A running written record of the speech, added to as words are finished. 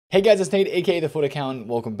Hey guys, it's Nate, aka The FUT Accountant.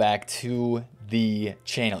 Welcome back to the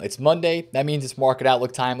channel. It's Monday. That means it's market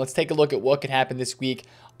outlook time. Let's take a look at what could happen this week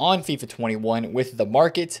on FIFA 21 with the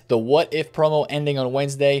market, the what if promo ending on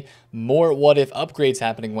Wednesday, more what if upgrades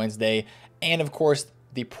happening Wednesday, and of course,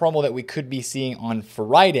 the promo that we could be seeing on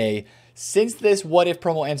Friday. Since this what if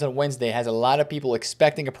promo ends on Wednesday, has a lot of people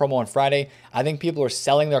expecting a promo on Friday. I think people are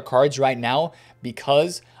selling their cards right now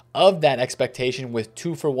because of that expectation with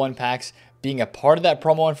 2-for-1 packs being a part of that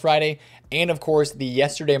promo on Friday, and of course the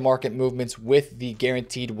yesterday market movements with the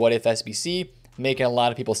guaranteed what if SBC making a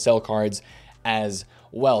lot of people sell cards as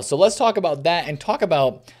well. So let's talk about that and talk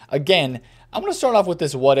about, again, I'm going to start off with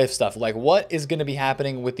this what if stuff, like what is going to be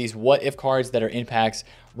happening with these what if cards that are in packs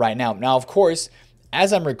right now. Now, of course,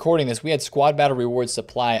 as I'm recording this, we had Squad Battle Rewards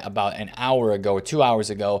supply about an hour ago or 2 hours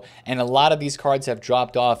ago, and a lot of these cards have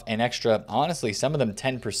dropped off an extra, honestly, some of them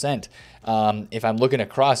 10%. If I'm looking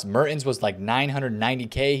across, Mertens was like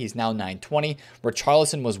 990K, he's now 920.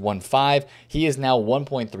 Richarlison was 1.5, he is now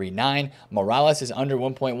 1.39. Morales is under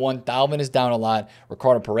 1.1. Thauvin is down a lot.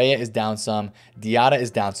 Ricardo Pereira is down some. Diatta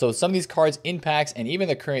is down. So some of these cards in packs and even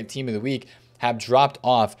the current team of the week have dropped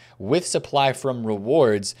off with supply from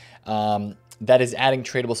rewards. That is adding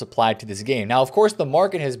tradable supply to this game. Now, of course, the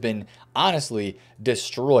market has been honestly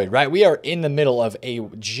destroyed, right? We are in the middle of a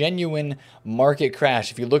genuine market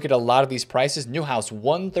crash. If you look at a lot of these prices, Newhouse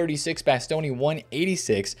 136, Bastoni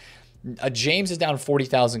 186, James is down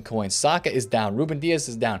 40,000 coins. Saka is down. Ruben Diaz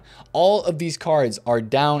is down. All of these cards are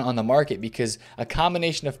down on the market because a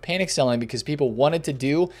combination of panic selling because people wanted to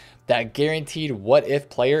do that guaranteed what if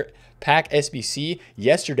player pack SBC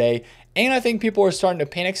yesterday. And I think people are starting to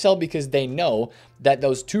panic sell because they know that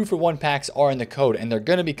those 2-for-1 packs are in the code and they're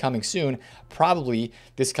going to be coming soon, probably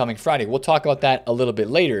this coming Friday. We'll talk about that a little bit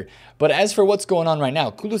later. But as for what's going on right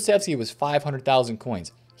now, Kulusevski was 500,000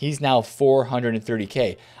 coins. He's now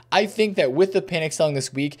 430K. I think that with the panic selling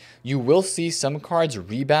this week, you will see some cards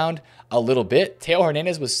rebound a little bit. Teo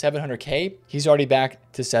Hernandez was 700K. He's already back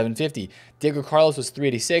to 750. Diego Carlos was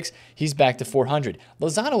 386. He's back to 400.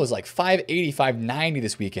 Lozano was like 580, 590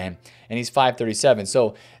 this weekend, and he's 537.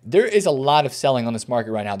 So there is a lot of selling on this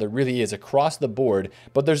market right now. There really is across the board,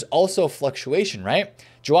 but there's also fluctuation, right?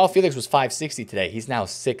 Joao Felix was 560 today. He's now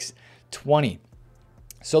 620.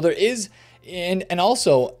 So there is... And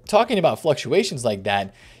also, talking about fluctuations like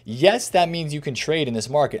that, yes, that means you can trade in this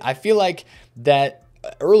market. I feel like that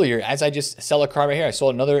earlier, as I just sell a card right here, I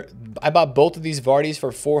sold another, I bought both of these Vardys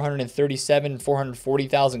for 437,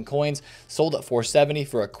 440,000 coins, sold at 470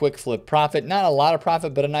 for a quick flip profit. Not a lot of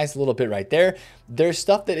profit, but a nice little bit right there. There's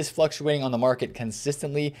stuff that is fluctuating on the market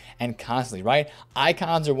consistently and constantly, right?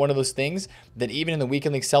 Icons are one of those things that even in the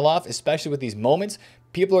weekend league sell-off, especially with these moments,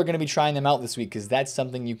 people are going to be trying them out this week because that's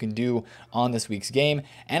something you can do on this week's game.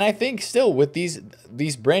 And I think still with these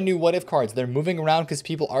brand new what if cards, they're moving around because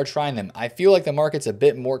people are trying them. I feel like the market's a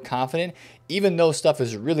bit more confident, even though stuff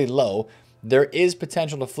is really low. There is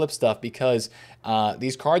potential to flip stuff because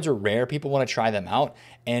these cards are rare. People want to try them out.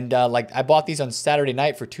 And like I bought these on Saturday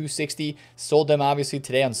night for 260, sold them obviously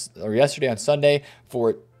today or yesterday on Sunday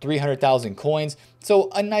for 300,000 coins. So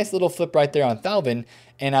a nice little flip right there on Thauvin.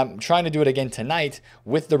 And I'm trying to do it again tonight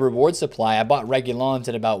with the reward supply. I bought Reguilons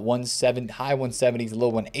at about 170, high 170s, low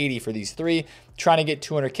 180 for these three, trying to get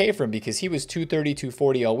 200K from him because he was 230,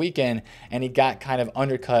 240 all weekend, and he got kind of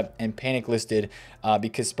undercut and panic listed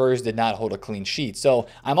because Spurs did not hold a clean sheet. So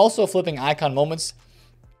I'm also flipping icon moments.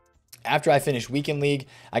 After I finished Weekend League,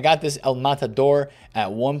 I got this El Matador at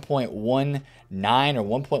 1.19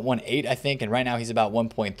 or 1.18, I think, and right now he's about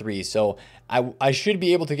 1.3. So I should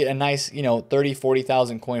be able to get a nice, 30,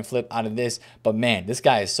 40,000 coin flip out of this. But man, this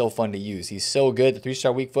guy is so fun to use. He's so good. The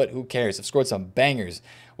 3-star weak foot, who cares? I've scored some bangers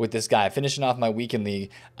with this guy. Finishing off my Weekend League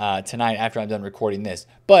tonight after I'm done recording this.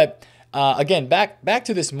 But again, back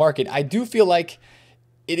to this market, I do feel like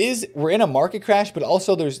we're in a market crash, but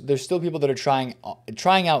also there's still people that are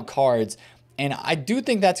trying out cards, and I do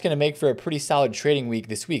think that's going to make for a pretty solid trading week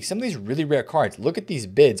this week. Some of these really rare cards. Look at these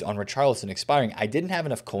bids on Richarlison expiring. I didn't have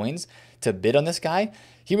enough coins to bid on this guy.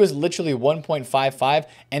 He was literally 1.55,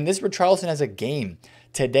 and this Richarlison has a game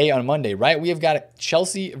today on Monday, right? We have got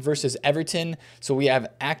Chelsea versus Everton, so we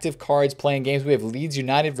have active cards playing games. We have Leeds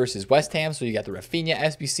United versus West Ham, so you got the Rafinha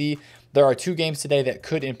SBC. There are 2 games today that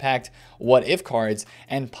could impact what if cards,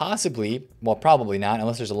 and possibly, well, probably not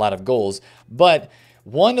unless there's a lot of goals. But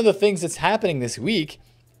one of the things that's happening this week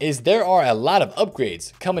is there are a lot of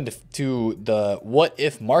upgrades coming to the what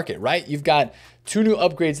if market, right? You've got 2 new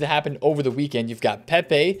upgrades that happened over the weekend. You've got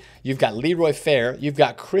Pepe, you've got Leroy Fer, you've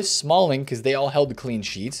got Chris Smalling because they all held the clean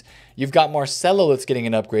sheets. You've got Marcelo that's getting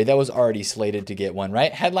an upgrade. That was already slated to get one,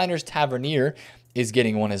 right? Headliners Tavernier is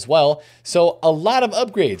getting one as well. So a lot of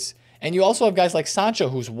upgrades. And you also have guys like Sancho,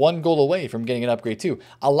 who's 1 goal away from getting an upgrade too.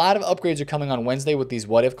 A lot of upgrades are coming on Wednesday with these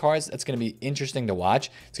what if cards. That's going to be interesting to watch.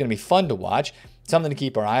 It's going to be fun to watch. Something to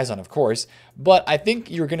keep our eyes on, of course. But I think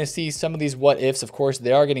you're going to see some of these what ifs. Of course,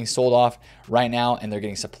 they are getting sold off right now and they're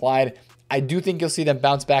getting supplied. I do think you'll see them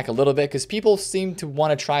bounce back a little bit because people seem to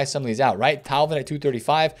want to try some of these out, right? Talvin at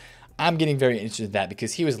 235. I'm getting very interested in that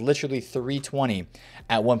because he was literally 320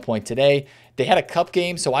 at one point today. They had a cup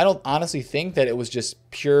game, so I don't honestly think that it was just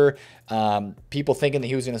pure people thinking that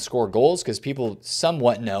he was going to score goals because people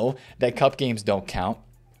somewhat know that cup games don't count.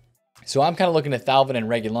 So I'm kind of looking at Thauvin and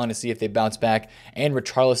Reguilon to see if they bounce back, and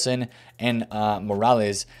Richarlison and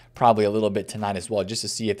Morales probably a little bit tonight as well, just to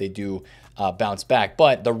see if they do bounce back.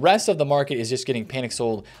 But the rest of the market is just getting panic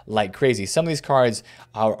sold like crazy. Some of these cards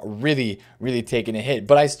are really, really taking a hit.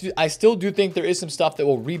 But I still do think there is some stuff that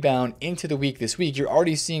will rebound into the week this week. You're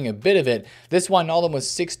already seeing a bit of it. This Wijnaldum was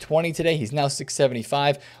 620 today. He's now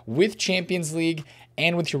 675 with Champions League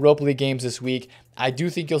and with Europa League games this week. I do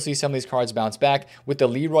think you'll see some of these cards bounce back. With the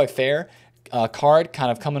Leroy Fair card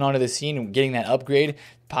kind of coming onto the scene and getting that upgrade,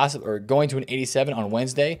 possibly or going to an 87 on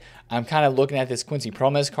Wednesday. I'm kind of looking at this Quincy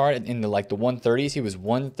Promes card in the 130s. He was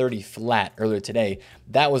 130 flat earlier today.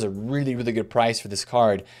 That was a really, really good price for this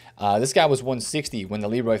card. This guy was 160 when the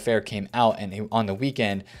Leroy Fair came out and on the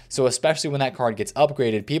weekend. So especially when that card gets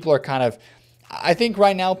upgraded, people are kind of, I think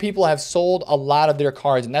right now people have sold a lot of their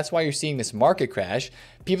cards, and that's why you're seeing this market crash.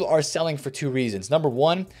 People are selling for 2 reasons. Number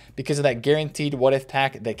one, because of that guaranteed what if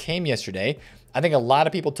pack that came yesterday. I think a lot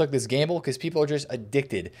of people took this gamble because people are just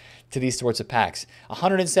addicted to these sorts of packs.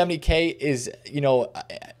 170K is,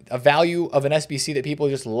 a value of an SBC that people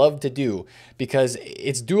just love to do because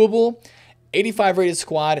it's doable. 85 rated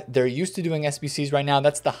squad. They're used to doing SBCs right now.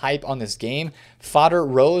 That's the hype on this game. Fodder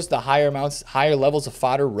rose, the higher levels of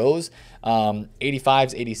fodder rose. 85s,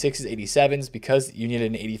 86s, 87s, because you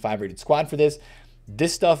needed an 85 rated squad for this.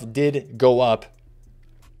 This stuff did go up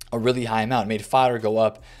a really high amount. It made fodder go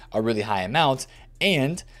up a really high amount.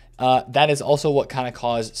 And that is also what kind of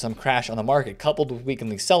caused some crash on the market, coupled with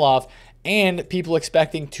weekly sell-off and people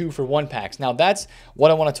expecting 2-for-1 packs. Now, that's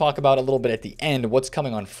what I want to talk about a little bit at the end, what's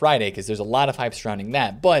coming on Friday, because there's a lot of hype surrounding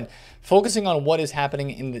that. But focusing on what is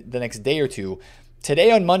happening in the next day or two,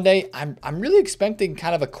 today on Monday, I'm really expecting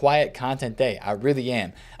kind of a quiet content day. I really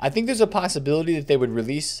am. I think there's a possibility that they would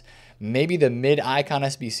release maybe the mid-icon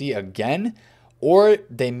SBC again, or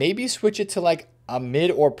they maybe switch it to a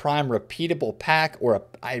mid or prime repeatable pack, or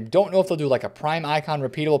I don't know if they'll do a prime icon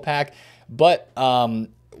repeatable pack, but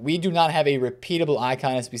we do not have a repeatable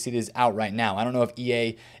icon SBC that is out right now. I don't know if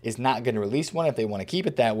EA is not going to release one, if they want to keep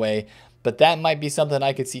it that way, but that might be something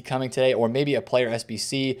I could see coming today, or maybe a player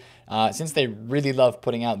SBC, since they really love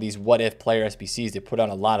putting out these what-if player SBCs. They put out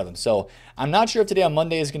a lot of them. So I'm not sure if today on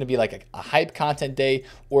Monday is going to be a hype content day,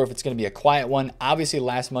 or if it's going to be a quiet one. Obviously,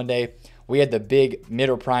 last Monday, we had the big mid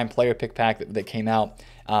or prime player pick pack that came out.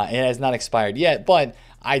 It has not expired yet, but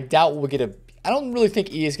I doubt we'll get I don't really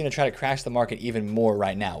think EA is going to try to crash the market even more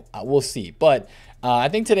right now. We'll see. But I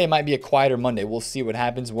think today might be a quieter Monday. We'll see what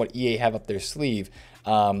happens, what EA have up their sleeve.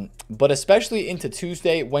 But especially into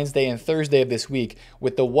Tuesday, Wednesday, and Thursday of this week,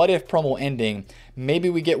 with the what if promo ending,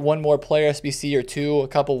 maybe we get one more player SBC or two, a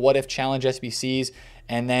couple what if challenge SBCs.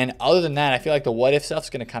 And then other than that, I feel like the what if stuff is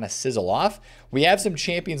going to kind of sizzle off. We have some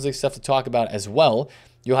Champions League stuff to talk about as well.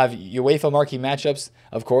 You'll have UEFA marquee matchups,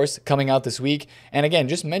 of course, coming out this week. And again,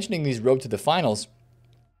 just mentioning these road to the finals,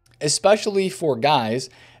 especially for guys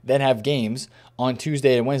that have games on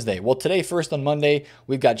Tuesday and Wednesday. Well, today, first on Monday,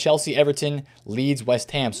 we've got Chelsea, Everton, Leeds,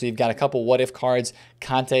 West Ham. So you've got a couple what-if cards,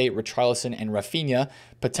 Conte, Richarlison, and Rafinha,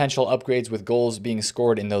 potential upgrades with goals being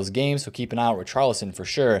scored in those games. So keep an eye out Richarlison for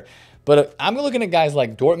sure. But I'm looking at guys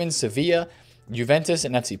like Dortmund, Sevilla, Juventus,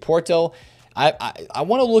 and FC Porto. I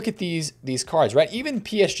want to look at these cards, right? Even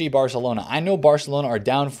PSG, Barcelona. I know Barcelona are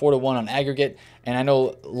down 4-1 on aggregate, and I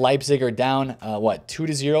know Leipzig are down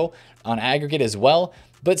 2-0 on aggregate as well.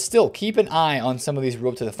 But still, keep an eye on some of these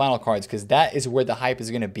road to the final cards, because that is where the hype is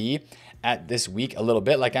going to be at this week a little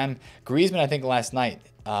bit. Griezmann, I think last night,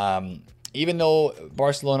 even though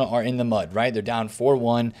Barcelona are in the mud, right? They're down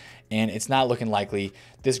 4-1, and it's not looking likely.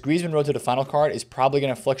 This Griezmann road to the final card is probably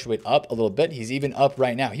going to fluctuate up a little bit. He's even up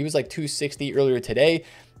right now. He was 260 earlier today.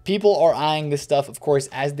 people are eyeing this stuff. Of course,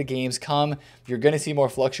 as the games come, you're going to see more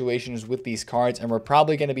fluctuations with these cards, and we're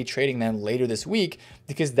probably going to be trading them later this week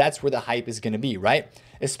because that's where the hype is going to be, right?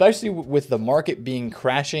 Especially with the market being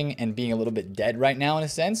crashing and being a little bit dead right now in a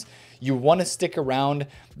sense, you want to stick around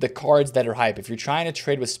the cards that are hype. If you're trying to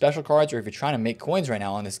trade with special cards or if you're trying to make coins right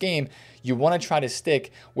now on this game, you want to try to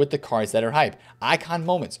stick with the cards that are hype. Icon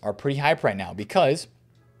moments are pretty hype right now because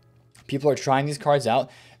people are trying these cards out.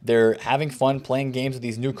 They're having fun playing games with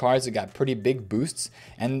these new cards that got pretty big boosts.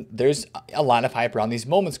 And there's a lot of hype around these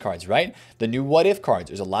moments cards, right? The new what if cards,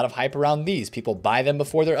 there's a lot of hype around these. People buy them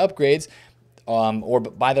before their upgrades or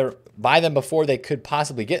buy them before they could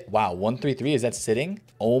possibly get. Wow, 133, is that sitting?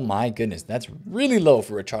 Oh my goodness, that's really low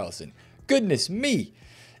for a Richarlison. Goodness me.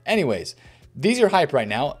 Anyways, these are hype right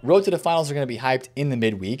now. Road to the finals are going to be hyped in the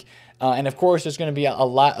midweek. And of course, there's going to be a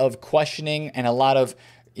lot of questioning and a lot of,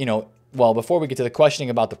 well, before we get to the questioning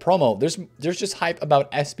about the promo, there's just hype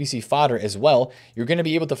about SBC fodder as well. You're going to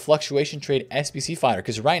be able to fluctuation trade SBC fodder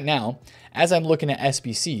because right now, as I'm looking at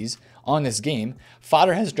SBCs on this game,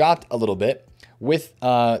 fodder has dropped a little bit with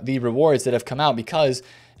the rewards that have come out because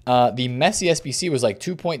the Messi SBC was like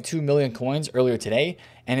 2.2 million coins earlier today,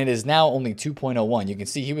 and it is now only 2.01. You can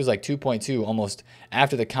see he was like 2.2 almost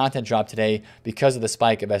after the content drop today because of the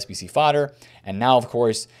spike of SBC fodder. And now, of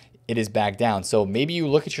course, it is back down. So maybe you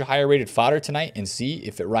look at your higher rated fodder tonight and see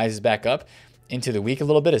if it rises back up into the week a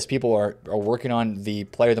little bit as people are working on the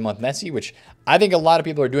player of the month Messi, which I think a lot of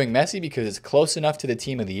people are doing Messi because it's close enough to the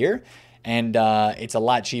team of the year. And it's a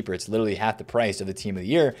lot cheaper. It's literally half the price of the team of the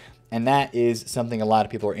year. And that is something a lot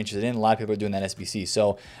of people are interested in. A lot of people are doing that SBC.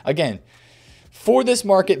 So again, for this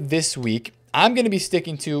market this week, I'm going to be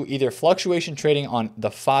sticking to either fluctuation trading on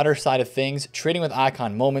the fodder side of things, trading with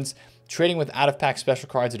icon moments, trading with out-of-pack special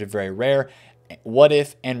cards that are very rare, what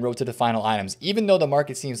if, and road to the final items. Even though the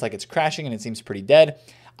market seems like it's crashing and it seems pretty dead,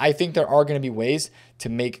 I think there are going to be ways to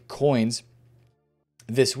make coins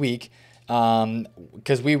this week.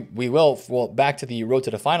 Because we will, well, back to the road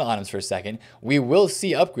to the final items for a second, we will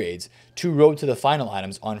see upgrades to road to the final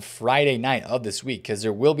items on Friday night of this week, because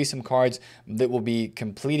there will be some cards that will be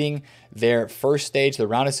completing their first stage, the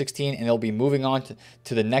round of 16, and they'll be moving on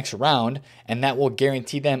to the next round, and that will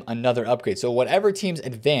guarantee them another upgrade. So whatever teams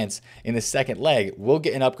advance in the second leg will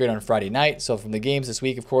get an upgrade on Friday night. So from the games this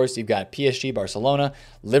week, of course, you've got PSG, Barcelona,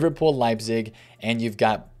 Liverpool, Leipzig, and you've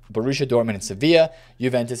got Borussia Dortmund and Sevilla,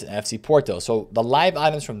 Juventus and FC Porto. So the live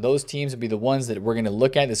items from those teams will be the ones that we're going to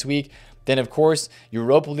look at this week. Then, of course,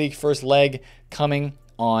 Europa League first leg coming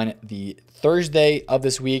on the Thursday of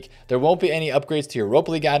this week. There won't be any upgrades to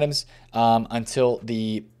Europa League items until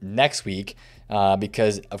the next week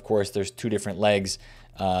because, of course, there's two different legs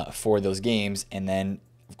for those games. And then,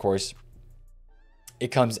 of course, it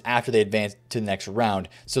comes after they advance to the next round.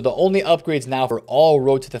 So the only upgrades now for all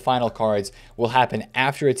road to the final cards will happen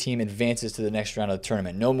after a team advances to the next round of the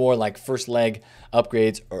tournament. No more like first leg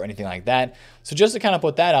upgrades or anything like that. So just to kind of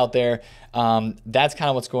put that out there, that's kind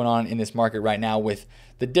of what's going on in this market right now with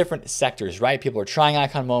the different sectors, right? People are trying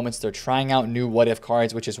icon moments. They're trying out new what if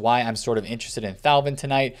cards, which is why I'm sort of interested in Thalvin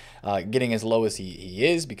tonight, getting as low as he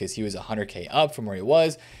is because he was 100K up from where he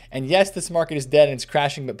was. And yes, this market is dead and it's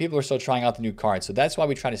crashing, but people are still trying out the new cards. So that's why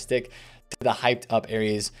we try to stick to the hyped up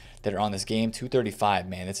areas that are on this game. 235,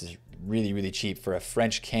 man, this is really, really cheap for a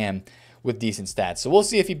French cam with decent stats. So we'll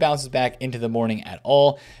see if he bounces back into the morning at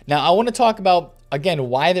all. Now, I want to talk about, again,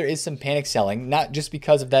 why there is some panic selling, not just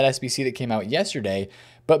because of that SBC that came out yesterday,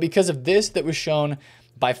 but because of this that was shown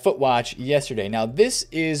by FUTWatch yesterday. Now, this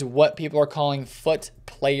is what people are calling FUT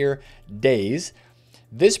Player Days.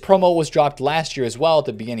 This promo was dropped last year as well at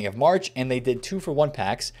the beginning of March, and they did 2-for-1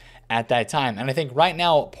 packs at that time. And I think right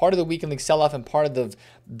now, part of the weekend league sell-off and part of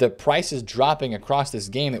the prices dropping across this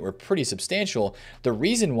game that were pretty substantial, the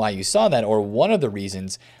reason why you saw that, or one of the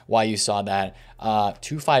reasons why you saw that,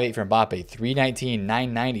 258 for Mbappe, 319,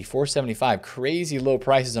 990, 475, crazy low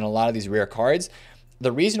prices on a lot of these rare cards.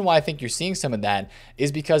 The reason why I think you're seeing some of that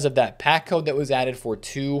is because of that pack code that was added for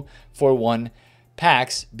 2-for-1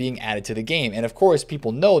 packs being added to the game. And of course,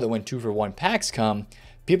 people know that when 2-for-1 packs come,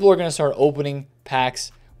 people are going to start opening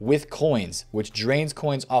packs with coins, which drains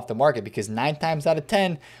coins off the market, because 9 times out of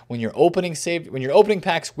 10, when you're opening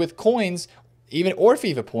packs with coins, even or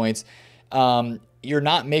FIFA points, you're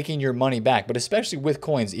not making your money back. But especially with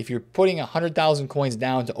coins, if you're putting 100,000 coins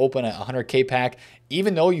down to open a 100K pack,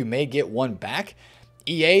 even though you may get one back,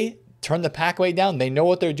 EA turn the pack weight down. They know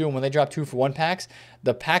what they're doing when they drop 2-for-1 packs.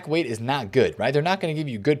 The pack weight is not good, right? They're not going to give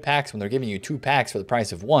you good packs when they're giving you 2 packs for the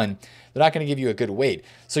price of 1. They're not going to give you a good weight.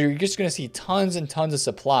 So you're just going to see tons and tons of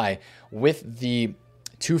supply with the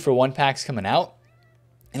 2-for-1 packs coming out.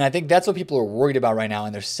 And I think that's what people are worried about right now,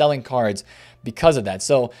 and they're selling cards because of that.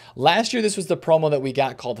 So last year, this was the promo that we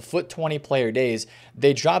got called the FUT 20 Player Days.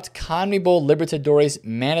 They dropped CONMEBOL, Libertadores,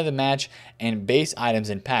 Man of the Match, and base items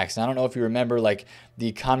in packs. And I don't know if you remember, like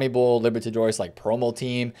the CONMEBOL Libertadores like promo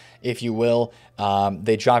team, if you will.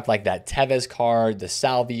 They dropped like that Tevez card, the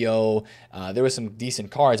Salvio. There was some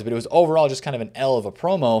decent cards, but it was overall just kind of an L of a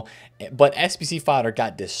promo. But SBC Fodder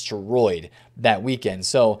got destroyed that weekend.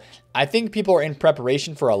 So I think people are in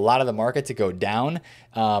preparation for a lot of the market to go down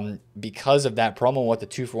because of that promo and what the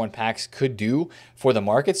 2-for-1 packs could do for the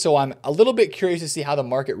market. So I'm a little bit curious to see how the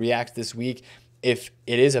market reacts this week. If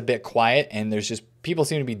it is a bit quiet and there's just people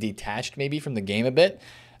seem to be detached maybe from the game a bit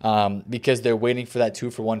because they're waiting for that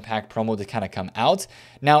 2-for-1 pack promo to kind of come out.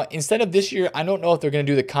 Now, instead of this year, I don't know if they're going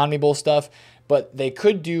to do the CONMEBOL stuff, but they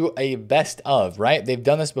could do a best of, right? They've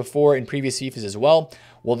done this before in previous FIFAs as well,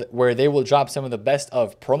 where they will drop some of the best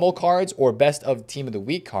of promo cards or best of team of the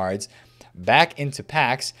week cards back into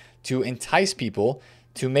packs to entice people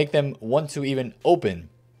to make them want to even open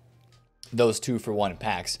those 2-for-1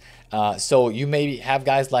 packs. So you maybe have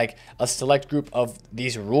guys like a select group of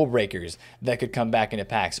these rule breakers that could come back into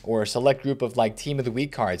packs, or a select group of like team of the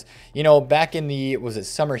week cards. You know, back in the, was it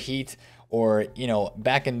Summer Heat, or, you know,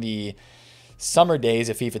 back in the summer days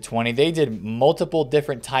of FIFA 20, they did multiple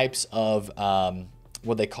different types of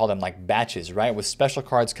what they call them, like batches, right? With special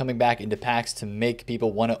cards coming back into packs to make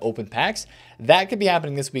people want to open packs. That could be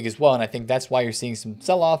happening this week as well. And I think that's why you're seeing some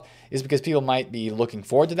sell-off, is because people might be looking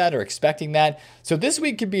forward to that or expecting that. So this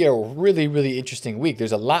week could be a really, really interesting week.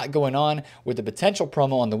 There's a lot going on with the potential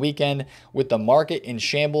promo on the weekend, with the market in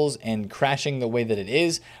shambles and crashing the way that it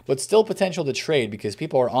is, but still potential to trade because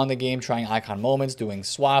people are on the game trying icon moments, doing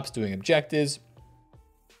swaps, doing objectives,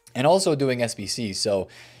 and also doing SBCs. So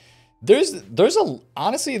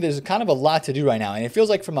honestly, there's kind of a lot to do right now. And it feels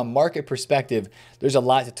like from a market perspective, there's a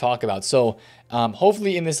lot to talk about. So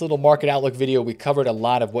hopefully in this little market outlook video, we covered a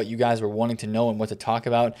lot of what you guys were wanting to know and what to talk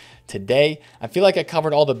about today. I feel like I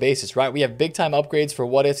covered all the bases, right? We have big time upgrades for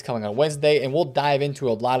what ifs coming on Wednesday, and we'll dive into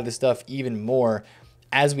a lot of this stuff even more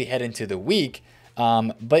as we head into the week.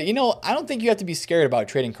 But you know, I don't think you have to be scared about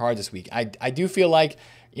trading cards this week. I do feel like,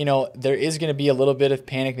 you know, there is going to be a little bit of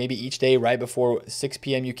panic maybe each day right before 6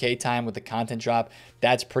 p.m. UK time with the content drop.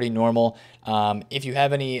 That's pretty normal. If you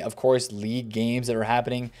have any, of course, league games that are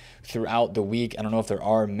happening throughout the week, I don't know if there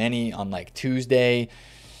are many on like Tuesday.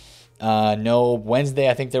 No, Wednesday,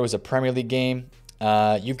 I think there was a Premier League game.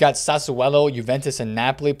 You've got Sassuolo, Juventus, and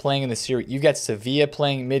Napoli playing in the series. You've got Sevilla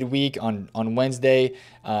playing midweek on Wednesday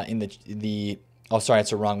in the oh, sorry,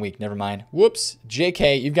 it's a wrong week. Never mind. Whoops.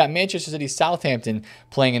 JK. You've got Manchester City, Southampton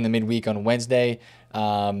playing in the midweek on Wednesday.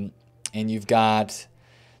 And you've got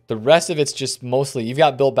the rest of it's just mostly, you've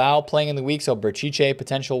got Bilbao playing in the week. So Berchiche,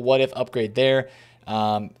 potential what if upgrade there.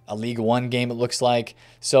 A League One game, it looks like.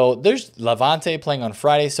 So there's Levante playing on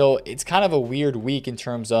Friday. So it's kind of a weird week in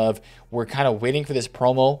terms of we're kind of waiting for this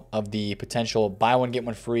promo of the potential buy one, get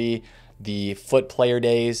one free, the FUT Player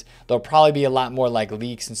Days. There'll probably be a lot more like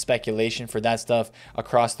leaks and speculation for that stuff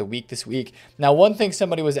across the week this week. Now, one thing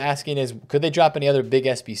somebody was asking is, could they drop any other big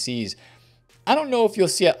SBCs? I don't know if you'll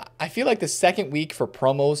see it. I feel like the second week for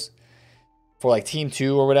promos for like Team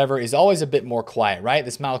 2 or whatever is always a bit more quiet, right?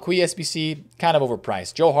 This Malakui SBC, kind of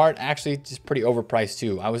overpriced. Joe Hart, actually just pretty overpriced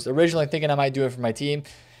too. I was originally thinking I might do it for my team.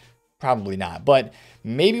 Probably not. But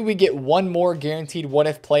maybe we get one more guaranteed what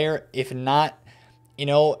if player. If not, you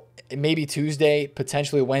know, maybe Tuesday,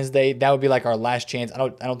 potentially Wednesday. That would be like our last chance. I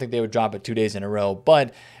don't think they would drop it 2 days in a row,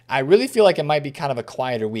 but I really feel like it might be kind of a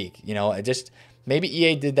quieter week. You know, it just, maybe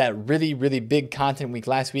EA did that really, really big content week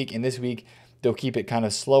last week, and this week they'll keep it kind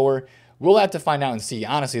of slower. We'll have to find out and see.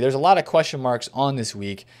 Honestly, there's a lot of question marks on this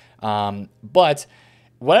week, but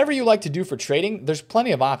whatever you like to do for trading, there's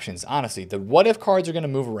plenty of options. Honestly, the what if cards are going to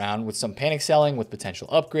move around with some panic selling, with potential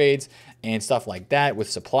upgrades and stuff like that, with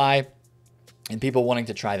supply and people wanting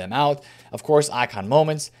to try them out. Of course, icon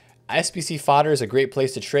moments. SBC fodder is a great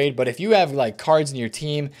place to trade, but if you have like cards in your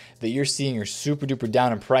team that you're seeing are super duper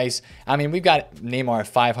down in price, I mean, we've got Neymar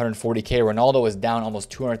at 540K, Ronaldo is down almost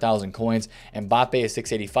 200,000 coins, and Mbappe is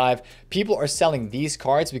 685. People are selling these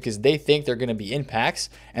cards because they think they're going to be in packs,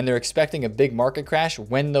 and they're expecting a big market crash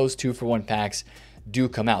when those 2-for-1 packs do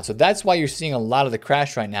come out. So that's why you're seeing a lot of the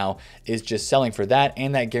crash right now is just selling for that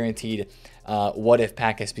and that guaranteed what if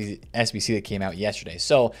pack SBC that came out yesterday.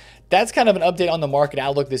 So that's kind of an update on the market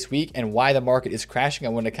outlook this week and why the market is crashing. I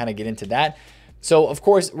want to kind of get into that. So of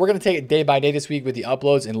course, we're going to take it day by day this week with the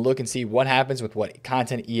uploads and look and see what happens with what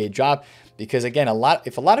content EA drop. Because again,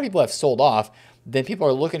 if a lot of people have sold off, then people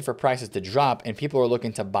are looking for prices to drop and people are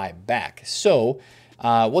looking to buy back. So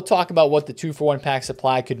We'll talk about what the 2-for-1 pack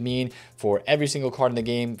supply could mean for every single card in the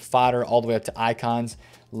game, fodder all the way up to icons,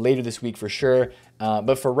 later this week for sure.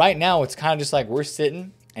 But for right now, it's kind of just like we're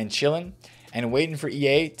sitting and chilling and waiting for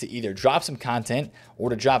EA to either drop some content or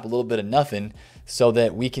to drop a little bit of nothing so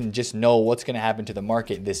that we can just know what's going to happen to the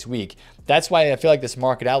market this week. That's why I feel like this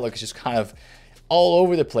market outlook is just kind of all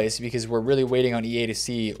over the place, because we're really waiting on EA to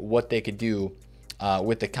see what they could do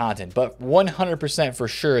with the content. But 100% for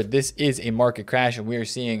sure, this is a market crash, and we are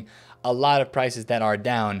seeing a lot of prices that are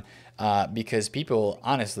down because people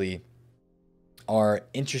honestly are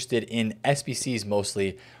interested in SBCs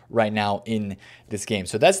mostly right now in this game.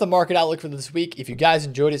 So that's the market outlook for this week. If you guys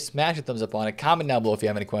enjoyed it, smash a thumbs up on it, comment down below if you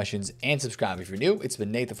have any questions, and subscribe if you're new. It's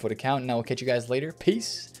been Nate, the FUT Accountant, and I will catch you guys later.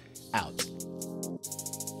 Peace out.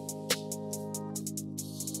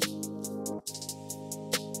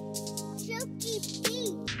 Chucky.